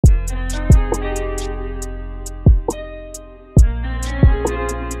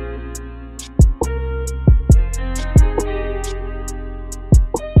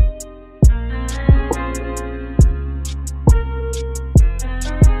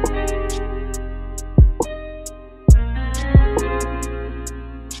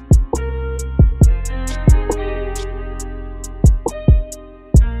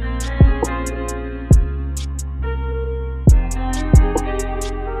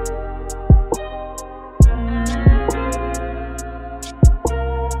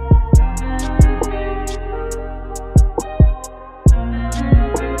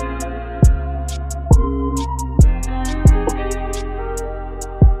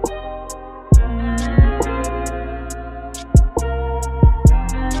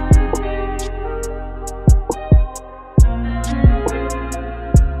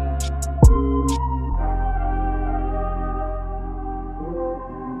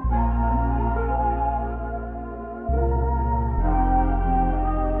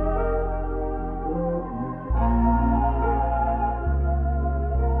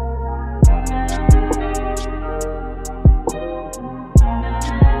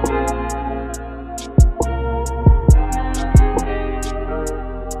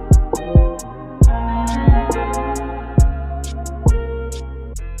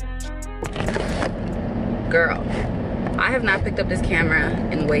picked up this camera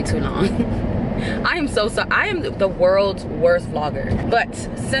in way too long. I am so sorry. I am the world's worst vlogger. But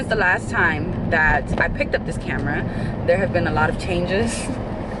since the last time that I picked up this camera, there have been a lot of changes.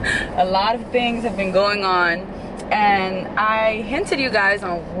 A lot of things have been going on. And I hinted you guys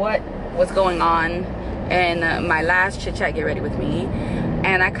on what was going on in my last Chit Chat Get Ready With Me.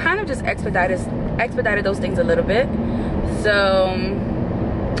 And I kind of just expedited those things a little bit. So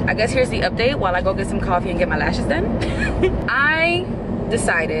I guess here's the update while I go get some coffee and get my lashes done. I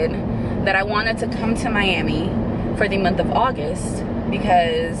decided that I wanted to come to Miami for the month of August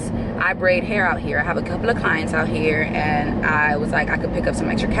because I braid hair out here. I have a couple of clients out here, and I was like, I could pick up some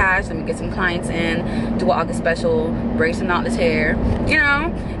extra cash, let me get some clients in, do an August special, braid some knotless hair, you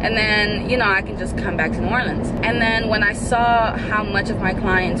know, and then, you know, I can just come back to New Orleans. And then when I saw how much of my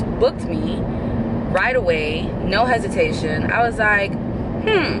clients booked me right away, no hesitation, I was like,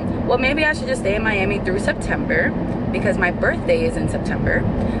 well, maybe I should just stay in Miami through September because my birthday is in September,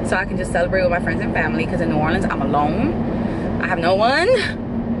 so I can just celebrate with my friends and family, because in New Orleans I'm alone. I have no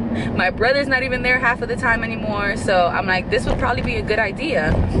one. My brother's not even there half of the time anymore, so I'm like, this would probably be a good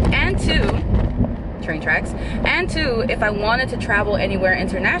idea. And two, train tracks, and two, if I wanted to travel anywhere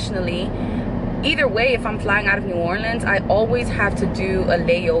internationally, either way, if I'm flying out of New Orleans, I always have to do a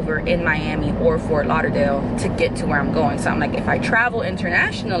layover in Miami or Fort Lauderdale to get to where I'm going. So I'm like, if I travel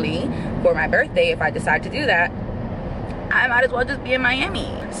internationally for my birthday, if I decide to do that, I might as well just be in Miami.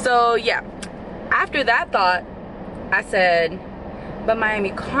 So yeah, after that thought, I said, but Miami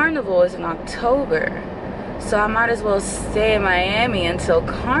Carnival is in October, so I might as well stay in Miami until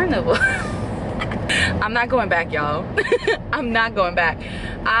Carnival. I'm not going back, y'all. I'm not going back.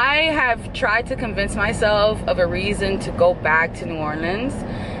 I have tried to convince myself of a reason to go back to New Orleans,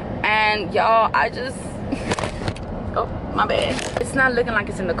 and y'all, I just, oh, my bad. It's not looking like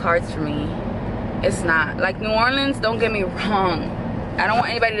it's in the cards for me. It's not. Like, New Orleans, don't get me wrong, I don't want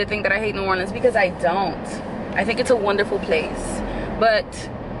anybody to think that I hate New Orleans, because I don't. I think it's a wonderful place, but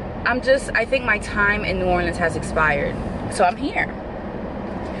I think my time in New Orleans has expired, so I'm here.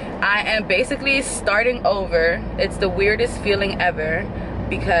 I am basically starting over. It's the weirdest feeling ever,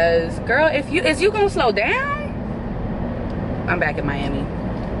 because girl, is you gonna slow down? I'm back in Miami.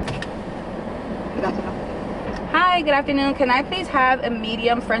 Good afternoon. Hi, good afternoon. Can I please have a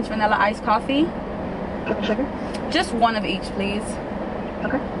medium French vanilla iced coffee? Sugar? Just one of each, please.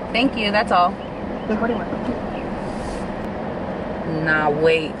 Okay. Thank you, that's all. Nah,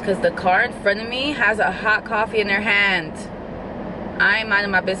 wait, because the car in front of me has a hot coffee in their hand. I ain't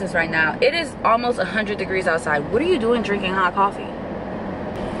minding my business right now. It is almost 100 degrees outside. What are you doing drinking hot coffee?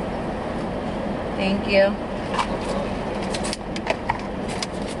 Thank you.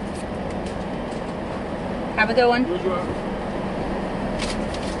 Have a good one.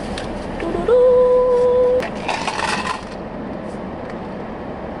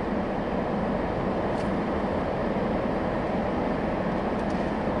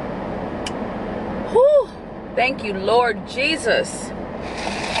 Whew. Thank you, Lord Jesus.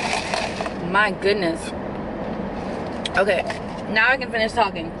 My goodness. Okay, now I can finish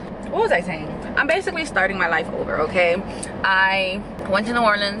talking. What was I saying? I'm basically starting my life over, okay? I went to New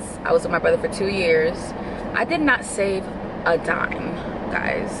Orleans. I was with my brother for 2 years. I did not save a dime,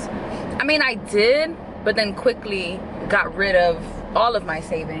 guys. I mean, I did, but then quickly got rid of all of my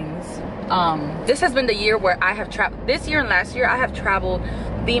savings. This has been the year where I have traveled. This year and last year, I have traveled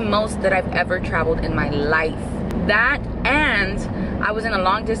the most that I've ever traveled in my life. That, and I was in a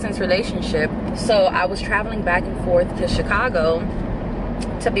long distance relationship, so I was traveling back and forth to Chicago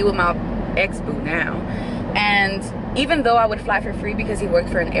to be with my ex-boo now. And even though I would fly for free because he worked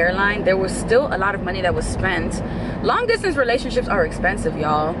for an airline, there was still a lot of money that was spent. Long distance relationships are expensive,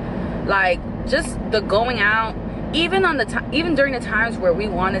 y'all. Like, just the going out, even during the times where we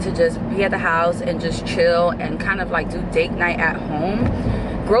wanted to just be at the house and just chill and kind of like do date night at home,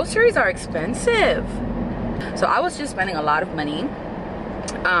 groceries are expensive. So I was just spending a lot of money.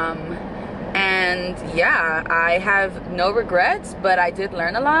 And yeah, I have no regrets, but I did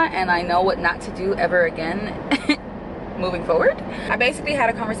learn a lot, and I know what not to do ever again moving forward. I basically had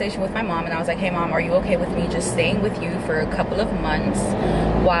a conversation with my mom, and I was like, hey mom, are you okay with me just staying with you for a couple of months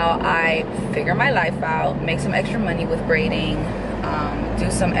while I figure my life out, make some extra money with braiding,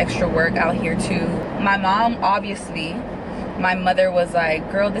 do some extra work out here too. My mom, obviously, my mother was like,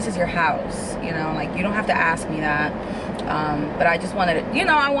 girl, this is your house, you know, like, you don't have to ask me that. But I just wanted to, you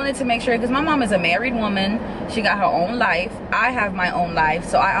know, I wanted to make sure, because my mom is a married woman. She got her own life. I have my own life.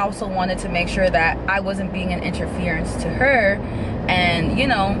 So I also wanted to make sure that I wasn't being an interference to her. And, you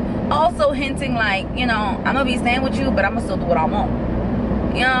know, also hinting like, you know, I'm going to be staying with you, but I'm going to still do what I want.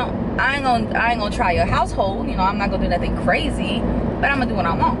 You know, I ain't gonna try your household, you know, I'm not gonna do nothing crazy, but I'm gonna do what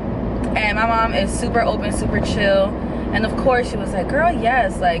I want. And my mom is super open, super chill. And of course she was like, girl,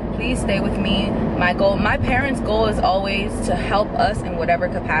 yes, like please stay with me. My parents' goal is always to help us in whatever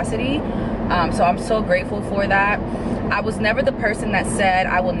capacity. So I'm so grateful for that. I was never the person that said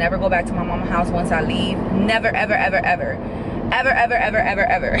I will never go back to my mom's house once I leave. Never, ever, ever, ever. Ever, ever, ever, ever,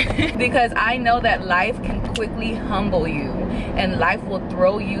 ever. Because I know that life can quickly humble you, and life will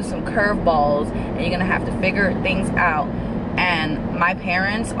throw you some curveballs, and you're gonna have to figure things out. And my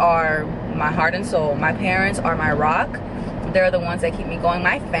parents are my heart and soul. My parents are my rock. They're the ones that keep me going.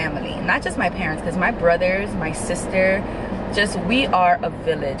 My family, not just my parents, because my brothers, my sister, just we are a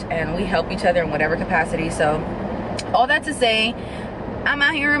village and we help each other in whatever capacity. So all that to say, I'm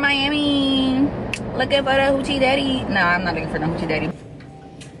out here in Miami looking for the hoochie daddy. No, I'm not looking for the hoochie daddy.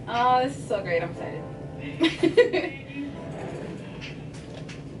 Oh, this is so great. I'm excited.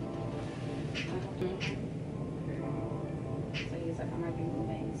 So he's like, I might be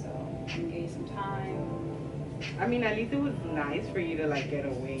moving, so I'm gonna give you some time. I mean, at least it was nice for you to like get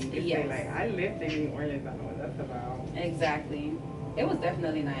away. You could say like, I lived in New Orleans. I know what that's about. Exactly. It was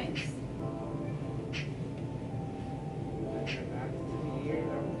definitely nice. Like the last 2 years,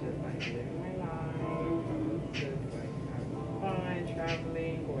 I was just like living my life. I was just like having fun,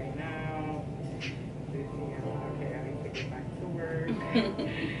 traveling, going out. This year, I'm like, okay, I need to get back to work.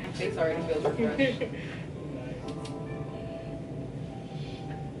 My face already feels refreshed.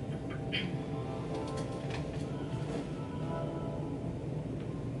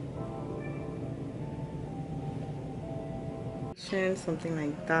 Something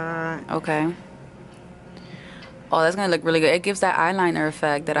like that. Okay. Oh, that's gonna look really good. It gives that eyeliner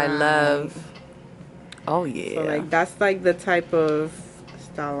effect that I love. Oh yeah. So like that's like the type of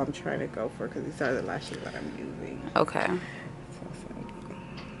style I'm trying to go for, because these are the lashes that I'm using. Okay. So like,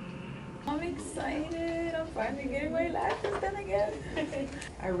 I'm excited. I'm finally getting my lashes done again.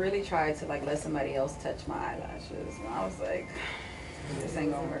 I really tried to like let somebody else touch my eyelashes. And I was like, this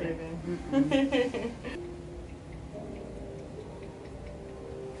ain't gonna work.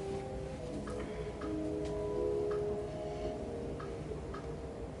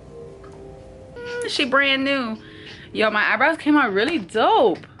 She brand new. Yo, my eyebrows came out really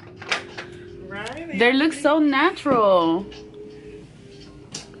dope. right? They look so natural.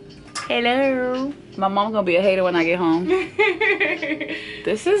 Hello. My mom's gonna be a hater when I get home.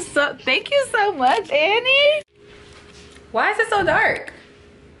 This is so, thank you so much, Annie. Why is it so dark?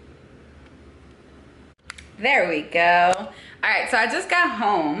 There we go. All right, so I just got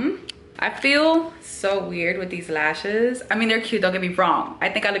home. I feel so weird with these lashes. I mean, they're cute, don't get me wrong. I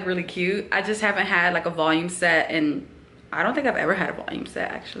think I look really cute. I just haven't had like a volume set, and I don't think I've ever had a volume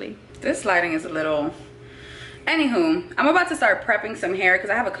set actually. This lighting is a little, anywho, I'm about to start prepping some hair because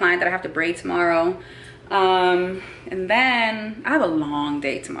I have a client that I have to braid tomorrow. And then I have a long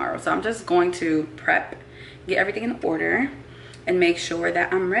day tomorrow. So I'm just going to prep, get everything in order, and make sure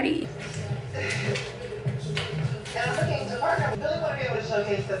that I'm ready. And I'm looking to partner. We really want to be able to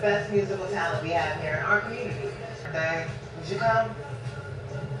showcase the best musical talent we have here in our community. Dang, would you come?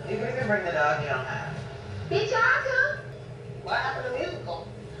 You can even bring the dog you don't have. Bitch, I'll come. What happened to musical?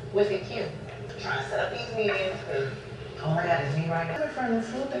 Wicked cute. Trying to set up these meetings. All I got is me right now. My friend, let's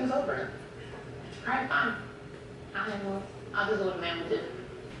smooth things over. All right, fine. I'll just let a man with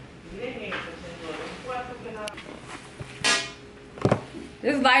it.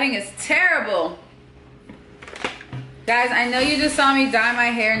 This lighting is terrible. Guys, I know you just saw me dye my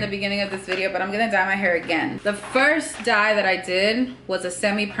hair in the beginning of this video, but I'm gonna dye my hair again. The first dye that I did was a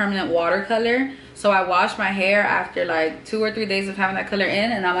semi-permanent watercolor. So I washed my hair after like 2 or 3 days of having that color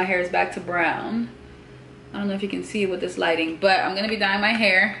in, and now my hair is back to brown. I don't know if you can see it with this lighting, but I'm gonna be dyeing my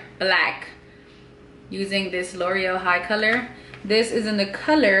hair black using this L'Oreal High Color. This is in the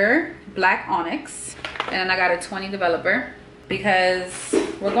color Black Onyx, and I got a 20 developer because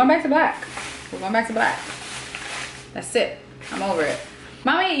we're going back to black. We're going back to black. That's it. I'm over it.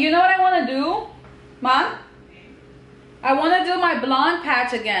 Mommy, you know what I want to do? Mom? I want to do my blonde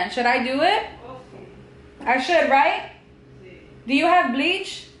patch again. Should I do it? I should, right? Do you have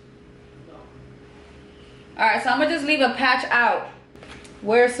bleach? Alright, so I'm going to just leave a patch out.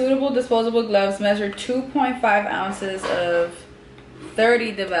 Wear suitable disposable gloves. Measure 2.5 ounces of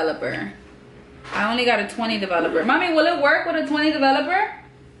 30 developer. I only got a 20 developer. Mommy, will it work with a 20 developer?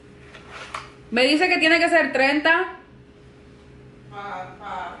 Me dice que tiene que ser 30.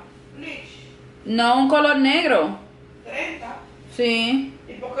 Bleach. No, un color negro. 30. Sí.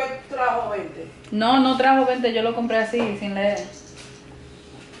 ¿Y por qué trajo 20? No, no trajo 20. Yo lo compré así, sin leer.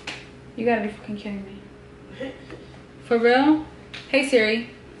 You gotta be fucking kidding me. For real? Hey Siri.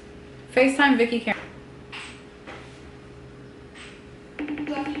 FaceTime Vicky Karen.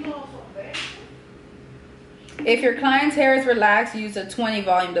 If your client's hair is relaxed, use a 20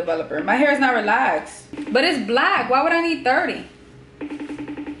 volume developer. My hair is not relaxed, but it's black. Why would I need 30?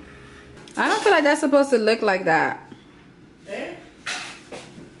 I don't feel like that's supposed to look like that.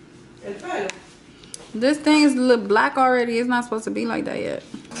 This thing is black already. It's not supposed to be like that yet.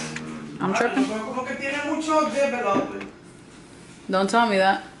 I'm tripping. Don't tell me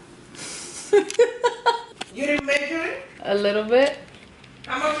that. You didn't measure it? A little bit.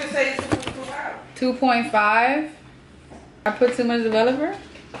 How much you say it's 2.5? 2.5. I put too much developer?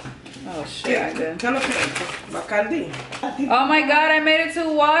 Oh shit, I did. Oh my god, I made it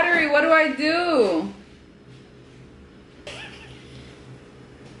too watery. What do I do?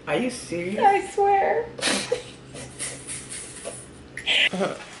 Are you serious? I swear.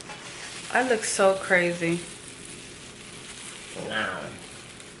 I look so crazy. No.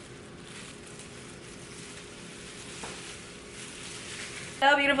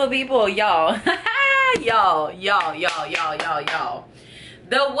 Hello, beautiful people, y'all. y'all.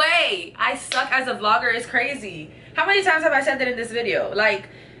 The way I suck as a vlogger is crazy. How many times have I said that in this video? Like,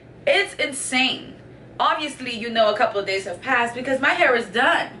 it's insane. Obviously, you know, a couple of days have passed because my hair is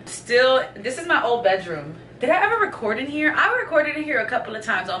done. Still, this is my old bedroom. Did I ever record in here? I recorded in here a couple of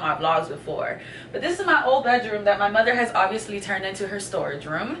times on my vlogs before. But this is my old bedroom that my mother has obviously turned into her storage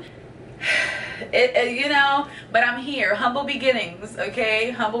room. You know, but I'm here. Humble beginnings, okay?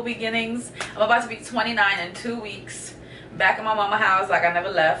 Humble beginnings. I'm about to be 29 in 2 weeks. Back in my mama's house like I never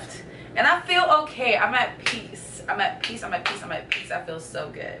left. And I feel okay. I'm at peace. I'm at peace. I'm at peace. I'm at peace. I feel so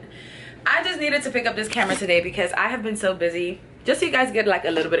good. I just needed to pick up this camera today because I have been so busy. Just so you guys get like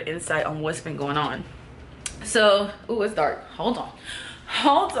a little bit of insight on what's been going on. So, ooh, it's dark. Hold on.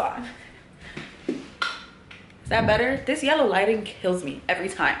 Hold on. Is that better? This yellow lighting kills me every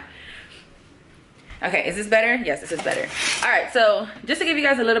time. Okay, is this better? Yes, this is better. All right, so just to give you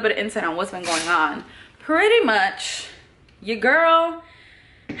guys a little bit of insight on what's been going on, pretty much your girl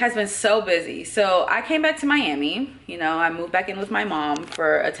has been so busy. So I came back to Miami. You know, I moved back in with my mom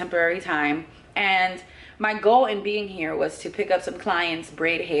for a temporary time. And my goal in being here was to pick up some clients,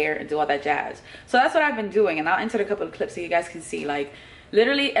 braid hair, and do all that jazz. So that's what I've been doing. And I'll insert a couple of clips so you guys can see. Like,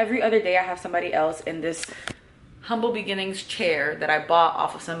 literally every other day I have somebody else in this humble beginnings chair that I bought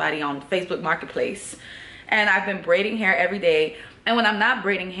off of somebody on Facebook Marketplace. And I've been braiding hair every day. And when I'm not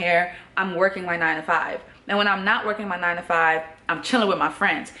braiding hair, I'm working my 9 to 5. And when I'm not working my 9 to 5, I'm chilling with my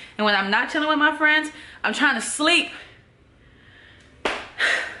friends. And when I'm not chilling with my friends, I'm trying to sleep.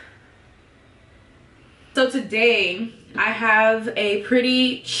 So today, I have a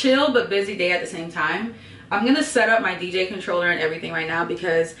pretty chill but busy day at the same time. I'm gonna set up my DJ controller and everything right now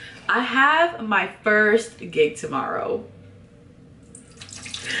because I have my first gig tomorrow.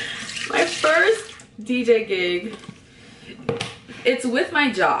 My first DJ gig. It's with my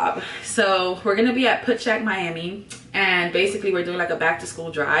job. So we're gonna be at Put Shack, Miami, and basically we're doing like a back to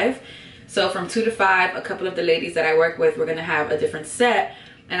school drive. So from 2 to 5, a couple of the ladies that I work with, we're gonna have a different set.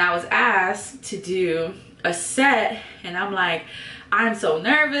 And I was asked to do a set, and I'm like, I'm so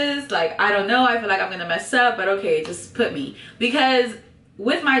nervous. Like, I don't know. I feel like I'm gonna mess up, but okay, just put me. Because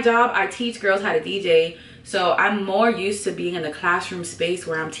with my job, I teach girls how to DJ. So I'm more used to being in the classroom space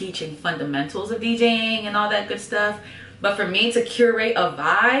where I'm teaching fundamentals of DJing and all that good stuff. But for me to curate a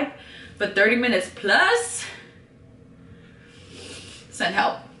vibe for 30 minutes plus, send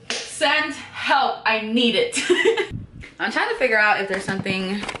help. Send help. I need it. I'm trying to figure out if there's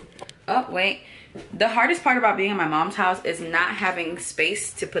something. Oh, wait. The hardest part about being in my mom's house is not having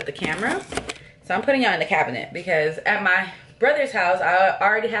space to put the camera. So I'm putting y'all in the cabinet because at my brother's house, I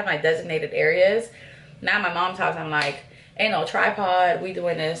already have my designated areas. Now at my mom's house, I'm like, ain't no tripod. We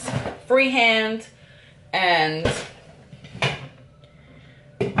doing this freehand. And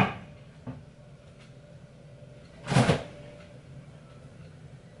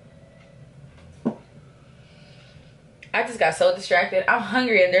I just got so distracted. I'm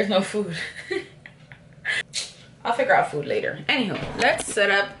hungry and there's no food. I'll figure out food later. Anywho, let's set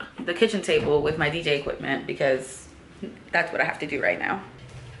up the kitchen table with my DJ equipment because that's what I have to do right now.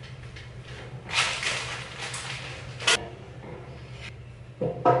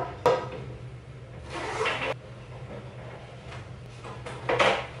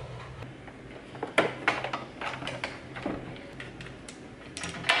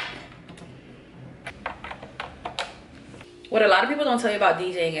 What a lot of people don't tell you about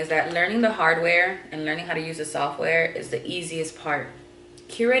DJing is that learning the hardware and learning how to use the software is the easiest part.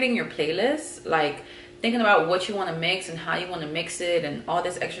 Curating your playlist, like thinking about what you want to mix and how you want to mix it and all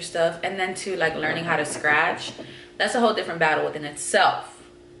this extra stuff, and then to like learning how to scratch, that's a whole different battle within itself.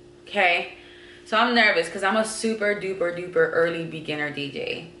 Okay, so I'm nervous because I'm a super duper duper early beginner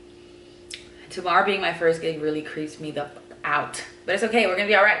DJ. Tomorrow being my first gig really creeps me the fuck out, but it's okay. We're gonna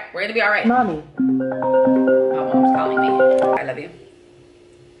be all right. We're gonna be all right. Mommy. My mom's calling me. I love you.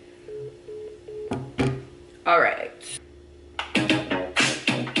 All right.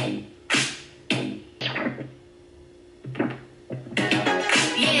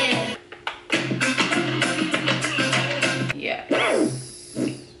 Yeah. Yeah.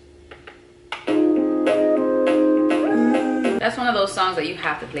 That's one of those songs that you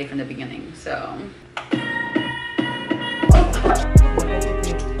have to play from the beginning, so.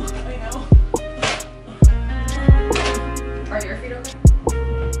 Are your feet okay?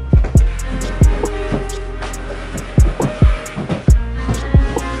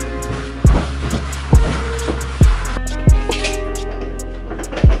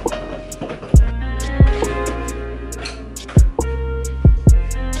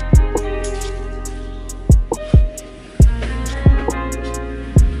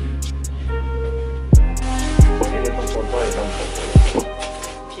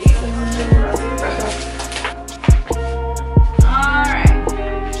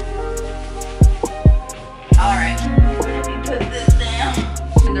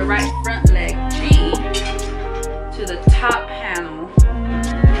 Right front leg.